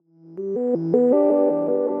Hello,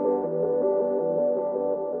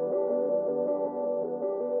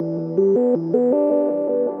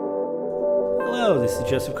 this is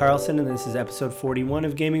Joseph Carlson, and this is episode 41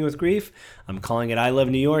 of Gaming with Grief. I'm calling it I Love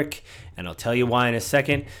New York, and I'll tell you why in a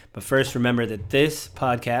second. But first, remember that this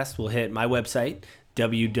podcast will hit my website,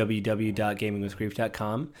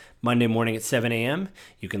 www.gamingwithgrief.com, Monday morning at 7 a.m.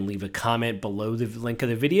 You can leave a comment below the link of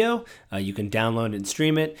the video. You can download and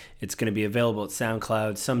stream it. It's going to be available at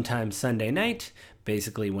SoundCloud sometime Sunday night,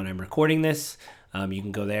 basically when I'm recording this. You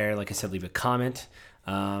can go there, like I said, leave a comment.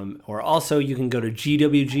 Or also you can go to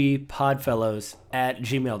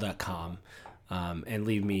gwgpodfellows@gmail.com and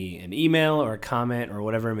leave me an email or a comment or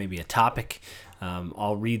whatever, maybe a topic.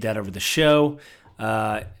 I'll read that over the show.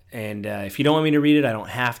 And if you don't want me to read it, I don't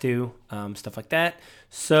have to, stuff like that.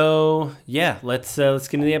 So yeah, let's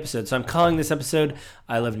get into the episode. So I'm calling this episode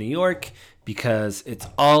I Love New York because it's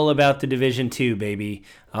all about the Division 2, baby.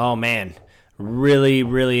 Oh man, really,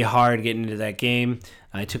 really hard getting into that game.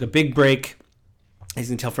 I took a big break. As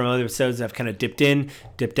you can tell from other episodes, I've kind of dipped in,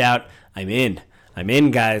 dipped out. I'm in,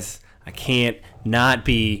 guys. I can't not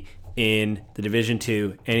be in the Division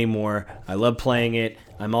 2 anymore. I love playing it.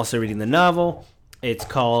 I'm also reading the novel. It's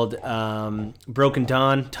called Broken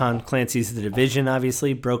Dawn. Tom Clancy's The Division,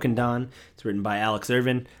 obviously. Broken Dawn. It's written by Alex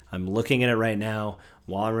Irvin. I'm looking at it right now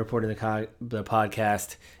while I'm recording the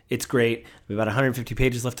podcast. It's great. We have about 150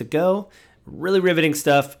 pages left to go. Really riveting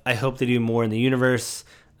stuff. I hope they do more in the universe.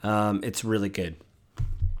 It's really good.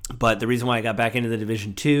 But the reason why I got back into the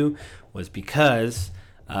Division 2 was because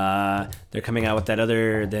they're coming out with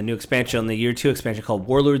the new expansion, the Year 2 expansion called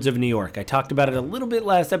Warlords of New York. I talked about it a little bit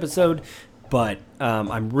last episode, but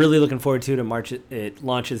I'm really looking forward to it. It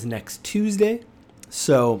launches next Tuesday.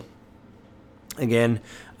 So, again,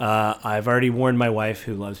 I've already warned my wife,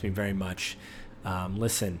 who loves me very much.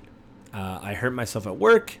 Listen, I hurt myself at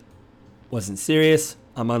work. Wasn't serious.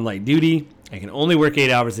 I'm on light duty. I can only work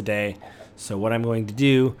 8 hours a day. So what I'm going to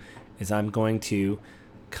do is I'm going to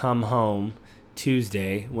come home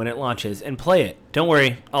Tuesday when it launches and play it. Don't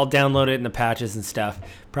worry, I'll download it in the patches and stuff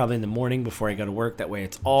probably in the morning before I go to work. That way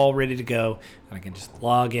it's all ready to go and I can just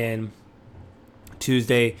log in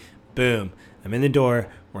Tuesday. Boom, I'm in the door.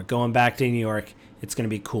 We're going back to New York. It's going to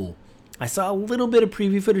be cool. I saw a little bit of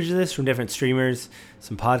preview footage of this from different streamers,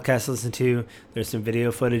 some podcasts to listen to. There's some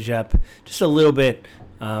video footage up, just a little bit.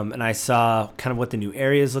 And I saw kind of what the new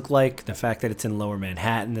areas look like, the fact that it's in Lower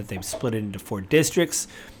Manhattan, that they've split it into 4 districts.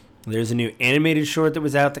 There's a new animated short that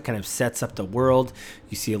was out that kind of sets up the world.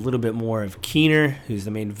 You see a little bit more of Keener, who's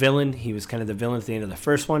the main villain. He was kind of the villain at the end of the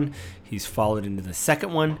first one. He's followed into the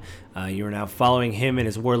second one. You are now following him and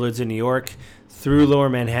his warlords in New York through Lower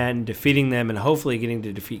Manhattan, defeating them and hopefully getting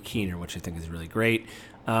to defeat Keener, which I think is really great.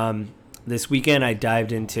 This weekend, I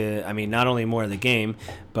dived into, not only more of the game,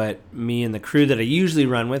 but me and the crew that I usually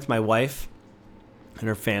run with, my wife and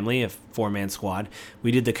her family, a 4-man squad.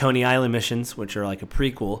 We did the Coney Island missions, which are like a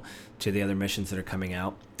prequel to the other missions that are coming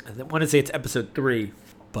out. I want to say it's episode 3,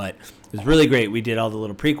 but it was really great. We did all the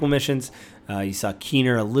little prequel missions. You saw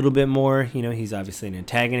Keener a little bit more. He's obviously an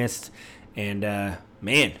antagonist. And,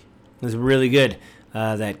 man, it was really good.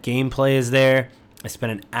 That gameplay is there. I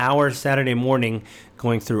spent an hour Saturday morning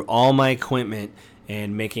going through all my equipment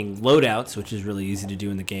and making loadouts, which is really easy to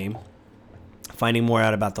do in the game. Finding more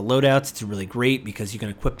out about the loadouts, it's really great because you can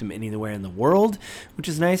equip them anywhere in the world, which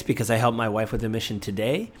is nice because I helped my wife with a mission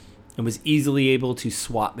today and was easily able to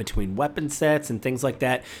swap between weapon sets and things like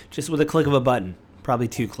that just with a click of a button, probably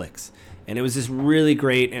 2 clicks. And it was just really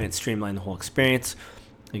great, and it streamlined the whole experience.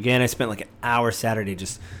 Again, I spent like an hour Saturday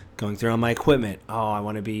just going through all my equipment. Oh, I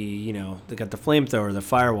want to be, they got the flamethrower, the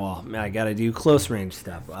firewall. I got to do close range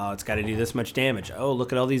stuff. Oh, it's got to do this much damage. Oh,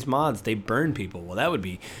 look at all these mods. They burn people. Well, that would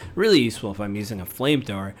be really useful if I'm using a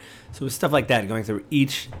flamethrower. So it was stuff like that, going through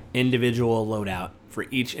each individual loadout for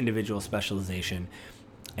each individual specialization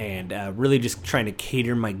and really just trying to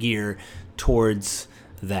cater my gear towards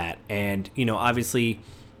that. And, obviously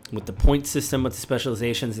with the point system, with the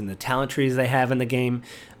specializations and the talent trees they have in the game,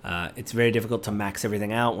 it's very difficult to max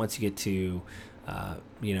everything out once you get to,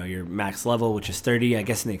 your max level, which is 30. I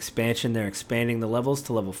guess in the expansion, they're expanding the levels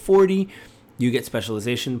to level 40. You get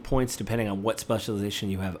specialization points depending on what specialization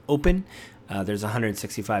you have open. There's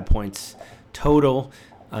 165 points total,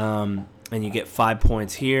 and you get 5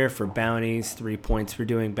 points here for bounties, 3 points for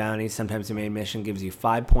doing bounties. Sometimes the main mission gives you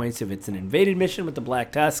 5 points if it's an invaded mission with the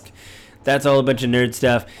Black Tusk. That's all a bunch of nerd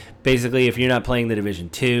stuff. Basically, if you're not playing the Division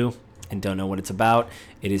 2 and don't know what it's about,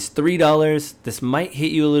 it is $3. This might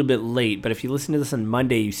hit you a little bit late, but if you listen to this on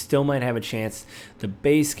Monday, you still might have a chance. The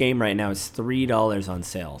base game right now is $3 on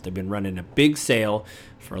sale. They've been running a big sale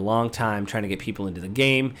for a long time, trying to get people into the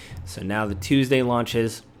game. So now the Tuesday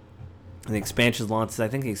launches, and the expansion launches. I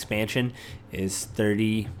think the expansion is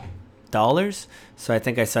 $30. So I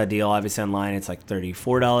think I saw a deal obviously online. It's like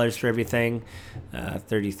 $34 for everything,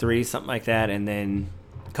 $33, something like that, and then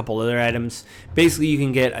a couple other items. Basically, you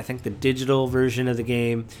can get, I think, the digital version of the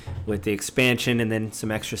game with the expansion and then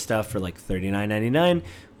some extra stuff for like $39.99,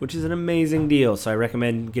 which is an amazing deal. So I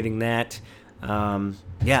recommend getting that.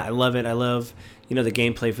 Yeah, I love it. I love, the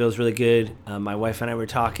gameplay feels really good. My wife and I were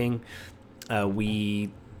talking.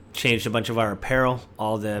 We changed a bunch of our apparel,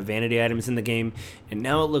 all the vanity items in the game, and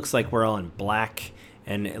now it looks like we're all in black,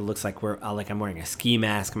 and it looks like I'm wearing a ski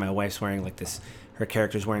mask, and my wife's wearing like this. Her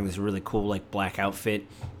character's wearing this really cool like black outfit,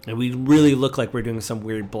 and we really look like we're doing some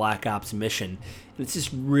weird Black Ops mission, and it's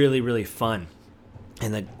just really, really fun.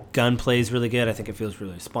 And the gunplay is really good. I think it feels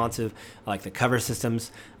really responsive. I like the cover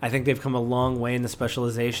systems. I think they've come a long way in the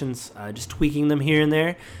specializations, just tweaking them here and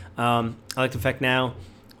there. I like the fact now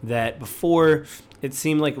that before it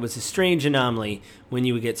seemed like it was a strange anomaly when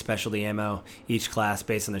you would get specialty ammo. Each class,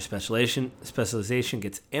 based on their specialization,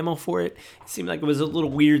 gets ammo for it. It seemed like it was a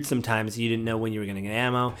little weird sometimes. You didn't know when you were going to get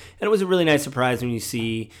ammo. And it was a really nice surprise when you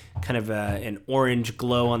see kind of an orange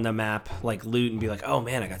glow on the map, like loot, and be like, oh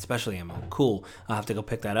man, I got specialty ammo. Cool. I'll have to go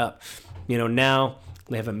pick that up. Now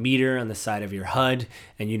they have a meter on the side of your HUD,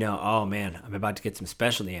 and oh man, I'm about to get some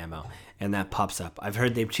specialty ammo, and that pops up. I've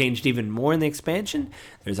heard they've changed even more in the expansion.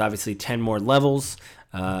 There's obviously 10 more levels,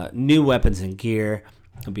 new weapons and gear.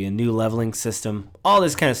 There'll be a new leveling system, all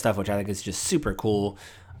this kind of stuff, which I think is just super cool.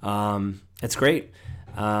 It's great,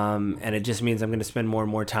 and it just means I'm going to spend more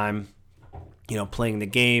and more time, playing the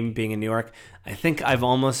game, being in New York. I think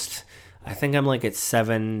I'm like at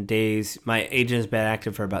 7 days. My agent has been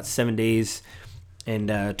active for about 7 days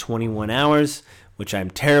and 21 hours, which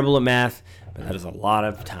I'm terrible at math, but that is a lot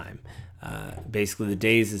of time. Basically, the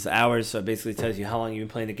days is hours, so it basically tells you how long you've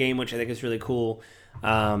been playing the game, which I think is really cool.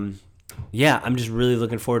 Yeah, I'm just really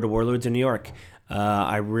looking forward to Warlords of New York.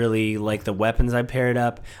 I really like the weapons I paired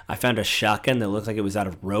up. I found a shotgun that looked like it was out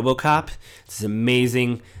of RoboCop. It's an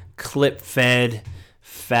amazing clip-fed,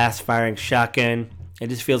 fast-firing shotgun. It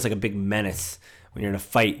just feels like a big menace when you're in a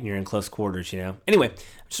fight and you're in close quarters, Anyway, I'm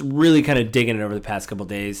just really kind of digging it over the past couple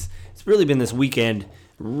days. It's really been this weekend,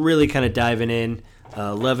 really kind of diving in,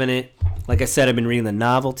 loving it. Like I said, I've been reading the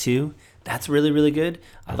novel too. That's really, really good.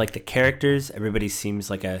 I like the characters. Everybody seems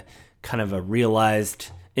like a kind of a realized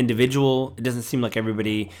individual. It doesn't seem like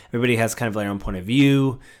everybody has kind of their own point of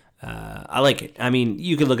view. I like it. I mean,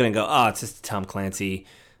 you could look at it and go, oh, it's just a Tom Clancy,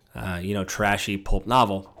 trashy pulp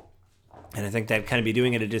novel. And I think that'd kind of be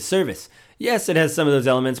doing it a disservice. Yes, it has some of those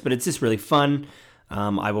elements, but it's just really fun.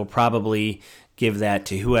 I will probably give that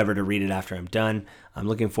to whoever to read it after I'm done. I'm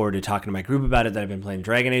looking forward to talking to my group about it that I've been playing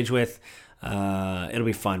Dragon Age with. It'll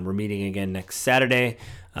be fun. We're meeting again next Saturday,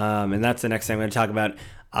 and that's the next thing I'm going to talk about.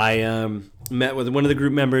 I met with one of the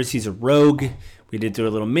group members. He's a rogue. We did do a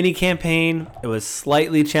little mini campaign. It was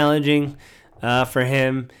slightly challenging for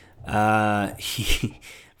him. Funny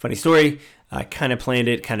story. I kind of planned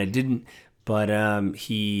it, kind of didn't. But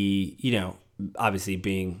he, obviously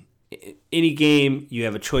being any game, you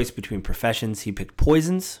have a choice between professions. He picked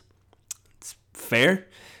poisons. It's fair.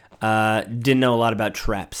 Didn't know a lot about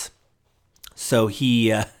traps. So he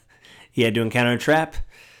had to encounter a trap.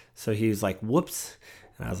 So he was like, whoops.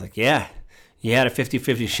 And I was like, yeah, you had a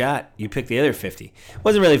 50-50 shot. You picked the other 50. It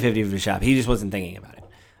wasn't really a 50-50 shot. He just wasn't thinking about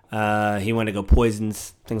it. He wanted to go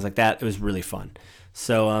poisons, things like that. It was really fun.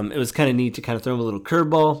 So it was kind of neat to kind of throw him a little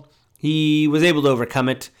curveball. He was able to overcome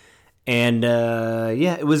it. And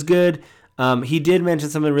yeah, it was good. He did mention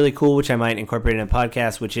something really cool, which I might incorporate in a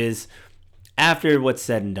podcast, which is after what's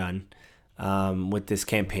said and done with this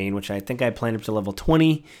campaign, which I think I planned up to level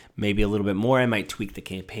 20, maybe a little bit more. I might tweak the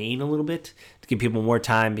campaign a little bit to give people more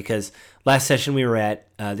time, because last session we were at,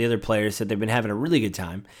 the other players said they've been having a really good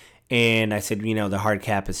time. And I said, the hard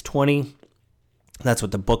cap is 20. That's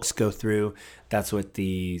what the books go through. That's what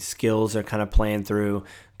the skills are kind of playing through.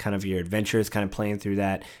 Kind of your adventure is kind of playing through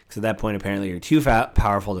that. Because at that point, apparently, you're too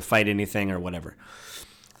powerful to fight anything or whatever.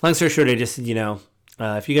 Long story short, I just, if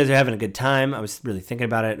you guys are having a good time, I was really thinking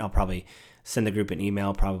about it. And I'll probably send the group an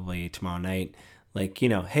email probably tomorrow night. Like,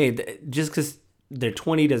 hey, just because they're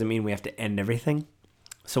 20 doesn't mean we have to end everything.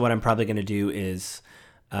 So what I'm probably going to do is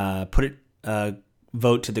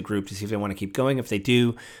vote to the group to see if they want to keep going. If they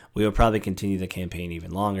do, we will probably continue the campaign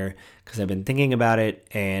even longer, because I've been thinking about it,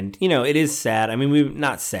 and it is sad. I mean, we're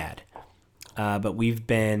not sad, but we've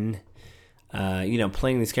been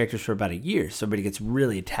playing these characters for about a year. So everybody gets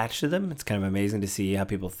really attached to them. It's kind of amazing to see how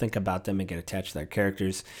people think about them and get attached to their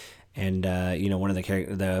characters. And, one of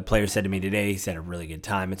the players said to me today, he's had a really good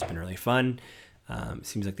time. It's been really fun. It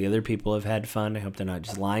seems like the other people have had fun. I hope they're not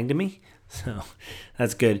just lying to me. So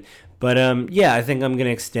that's good. But, I think I'm going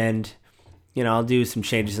to extend, I'll do some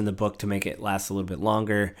changes in the book to make it last a little bit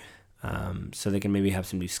longer. So they can maybe have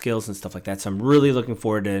some new skills and stuff like that. So I'm really looking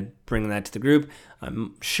forward to bringing that to the group.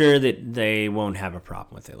 I'm sure that they won't have a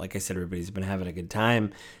problem with it. Like I said, everybody's been having a good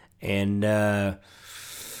time. And, it'll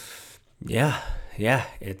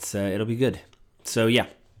be good. So, yeah.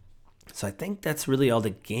 So I think that's really all the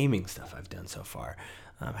gaming stuff I've done so far.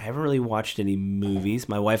 I haven't really watched any movies.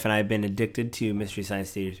 My wife and I have been addicted to Mystery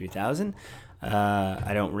Science Theater 3000.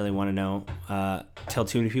 I don't really want to tell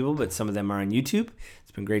too many people, but some of them are on YouTube.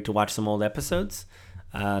 It's been great to watch some old episodes,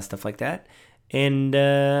 stuff like that. And,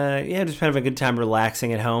 just kind of a good time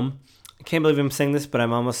relaxing at home. I can't believe I'm saying this, but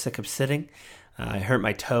I'm almost sick of sitting. I hurt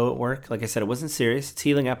my toe at work. Like I said, it wasn't serious. It's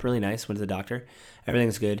healing up really nice. Went to the doctor.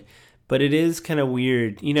 Everything's good. But it is kind of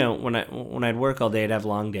weird. When I'd work all day, I'd have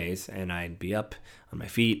long days, and I'd be up on my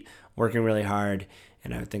feet, working really hard,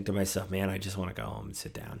 and I would think to myself, man, I just want to go home and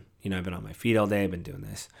sit down. I've been on my feet all day. I've been doing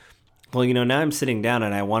this. Well, now I'm sitting down,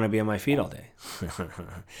 and I want to be on my feet all day.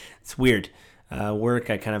 It's weird. Work,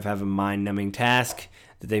 I kind of have a mind-numbing task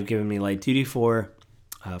that they've given me light duty for.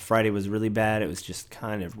 Friday was really bad. It was just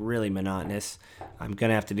kind of really monotonous. I'm going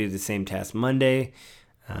to have to do the same task Monday.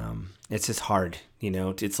 It's just hard,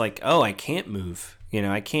 It's like, I can't move.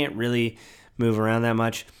 I can't really move around that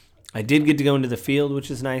much. I did get to go into the field, which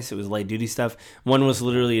is nice. It was light duty stuff. One was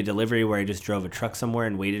literally a delivery where I just drove a truck somewhere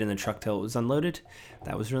and waited in the truck till it was unloaded.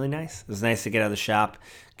 That was really nice. It was nice to get out of the shop,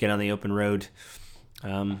 get on the open road.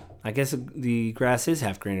 I guess the grass is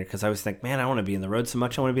half greener because I was thinking, man, I want to be in the road so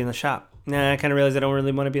much. I want to be in the shop. Nah, I kind of realized I don't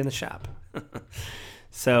really want to be in the shop.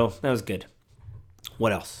 So that was good.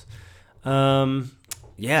 What else? Some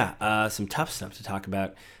tough stuff to talk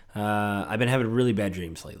about. I've been having really bad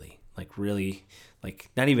dreams lately.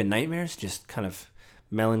 Not even nightmares, just kind of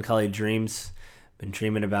melancholy dreams. Been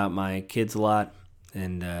dreaming about my kids a lot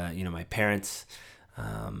and, my parents.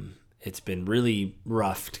 It's been really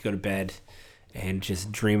rough to go to bed and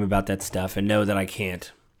just dream about that stuff and know that I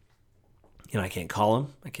can't call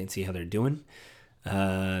them. I can't see how they're doing.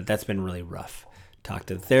 That's been really rough. Talked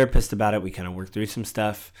to the therapist about it. We kind of worked through some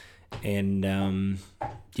stuff. And,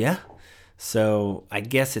 so I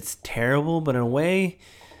guess it's terrible, but in a way,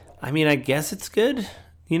 I guess it's good,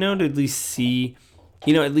 to at least see,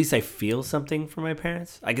 at least I feel something for my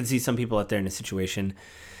parents. I can see some people out there in a situation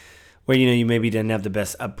where, you maybe didn't have the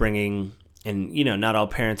best upbringing and, not all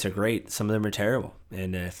parents are great. Some of them are terrible.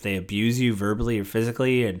 And if they abuse you verbally or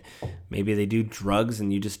physically, and maybe they do drugs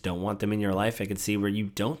and you just don't want them in your life, I could see where you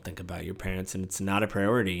don't think about your parents and it's not a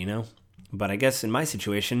priority, But I guess in my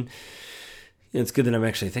situation, it's good that I'm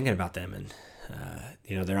actually thinking about them and,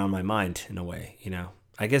 they're on my mind in a way,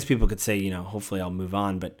 I guess people could say, hopefully I'll move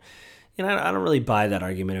on, but, I don't really buy that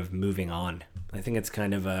argument of moving on. I think it's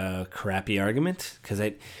kind of a crappy argument because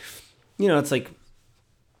it's like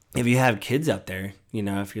if you have kids out there,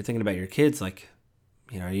 if you're thinking about your kids, are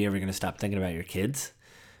you ever going to stop thinking about your kids,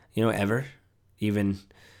 ever? Even,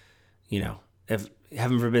 if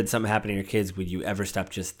heaven forbid something happened to your kids, would you ever stop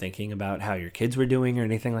just thinking about how your kids were doing or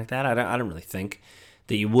anything like that? I don't really think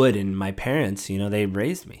that you would. And my parents, they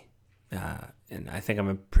raised me. And I think I'm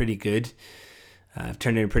I've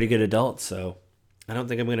turned into a pretty good adult. So I don't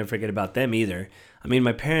think I'm going to forget about them either.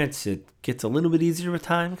 My parents, it gets a little bit easier with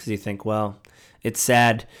time because you think, well, it's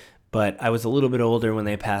sad, but I was a little bit older when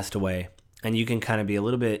they passed away. And you can kind of be a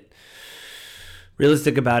little bit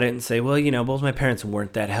realistic about it and say, well, both my parents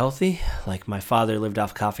weren't that healthy. Like my father lived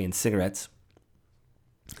off coffee and cigarettes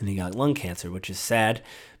and he got lung cancer, which is sad.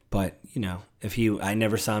 But, I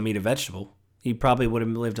never saw him eat a vegetable. He probably would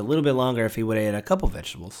have lived a little bit longer if he would have ate a couple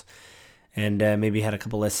vegetables and maybe had a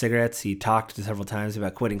couple less cigarettes. He talked several times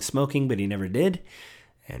about quitting smoking, but he never did.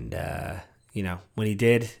 And, when he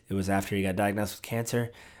did, it was after he got diagnosed with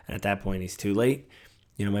cancer. And at that point, he's too late.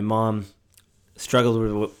 My mom struggled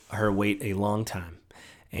with her weight a long time,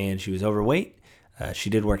 and she was overweight. She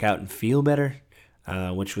did work out and feel better,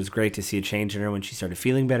 which was great to see a change in her when she started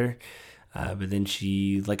feeling better. But then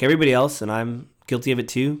she, like everybody else, and I'm guilty of it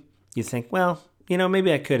too, you think, well,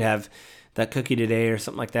 maybe I could have that cookie today or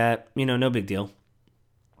something like that. No big deal.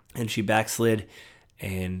 And she backslid,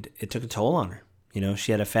 and it took a toll on her.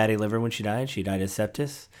 She had a fatty liver when she died. She died of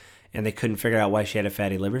sepsis, and they couldn't figure out why she had a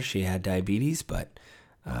fatty liver. She had diabetes, but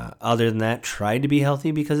other than that, tried to be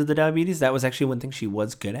healthy because of the diabetes. That was actually one thing she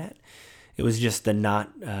was good at. It was just the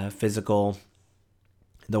not physical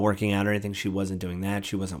the working out or anything. She wasn't doing that.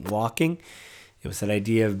 She wasn't walking. It was that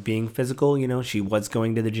idea of being physical. She was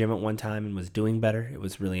going to the gym at one time and was doing better. It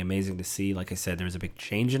was really amazing to see. Like I said, there was a big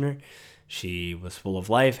change in her. She was full of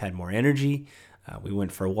life, had more energy. We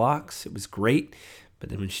went for walks. It was great. But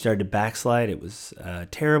then when she started to backslide, it was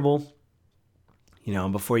terrible.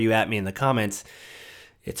 And before you at me in the comments,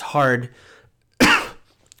 it's hard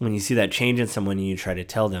when you see that change in someone and you try to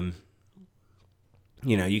tell them,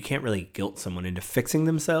 you can't really guilt someone into fixing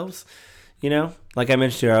themselves. Like I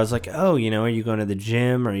mentioned to her, I was like, oh, are you going to the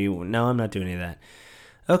gym? No, I'm not doing any of that.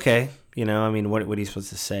 Okay. What are you supposed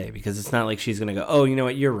to say? Because it's not like she's going to go, oh, you know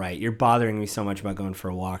what? You're right. You're bothering me so much about going for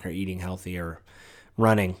a walk or eating healthy or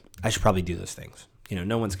running. I should probably do those things.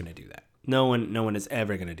 No one's going to do that. No one is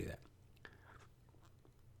ever going to do that.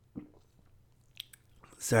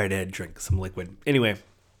 Sorry to drink some liquid. Anyway,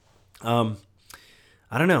 I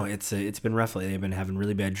don't know. It's been rough lately. I've been having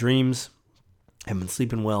really bad dreams. Haven't been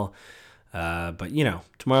sleeping well. But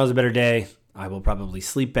tomorrow's a better day. I will probably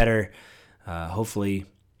sleep better. Hopefully,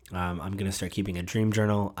 I'm going to start keeping a dream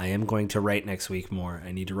journal. I am going to write next week more.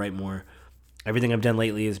 I need to write more. Everything I've done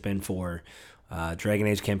lately has been for Dragon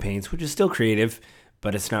Age campaigns, which is still creative,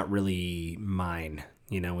 but it's not really mine.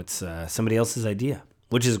 It's somebody else's idea,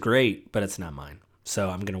 which is great, but it's not mine. So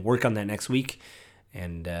I'm going to work on that next week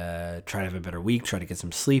and try to have a better week, try to get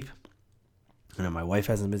some sleep. I know my wife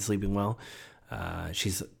hasn't been sleeping well. I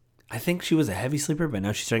think she was a heavy sleeper, but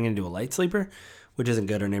now she's turning into a light sleeper, which isn't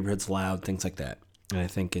good. Our neighborhood's loud, things like that. And I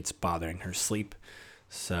think it's bothering her sleep.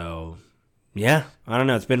 So, yeah, I don't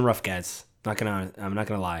know. It's been rough, guys. I'm not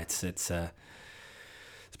gonna lie. It's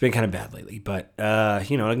been kind of bad lately, but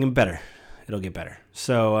it'll get better. It'll get better.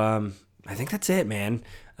 So I think that's it, man.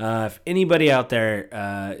 If anybody out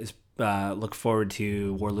there is look forward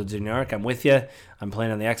to Warlords of New York, I'm with you. I'm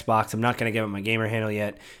playing on the Xbox. I'm not going to give up my gamer handle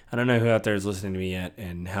yet. I don't know who out there is listening to me yet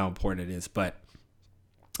and how important it is, but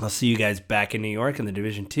I'll see you guys back in New York in the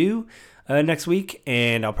Division 2 next week,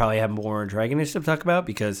 and I'll probably have more Dragon Age stuff to talk about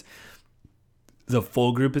because the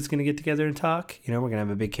full group is going to get together and talk. We're going to have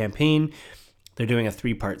a big campaign. They're doing a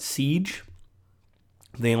 3-part siege.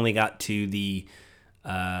 They only got to the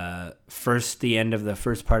end of the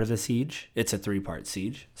first part of the siege. It's a 3-part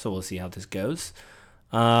siege, so we'll see how this goes.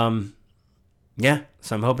 So I'm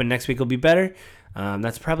hoping next week will be better.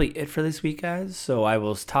 That's probably it for this week, guys. So I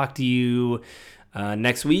will talk to you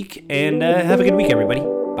next week, and have a good week, everybody.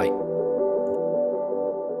 Bye.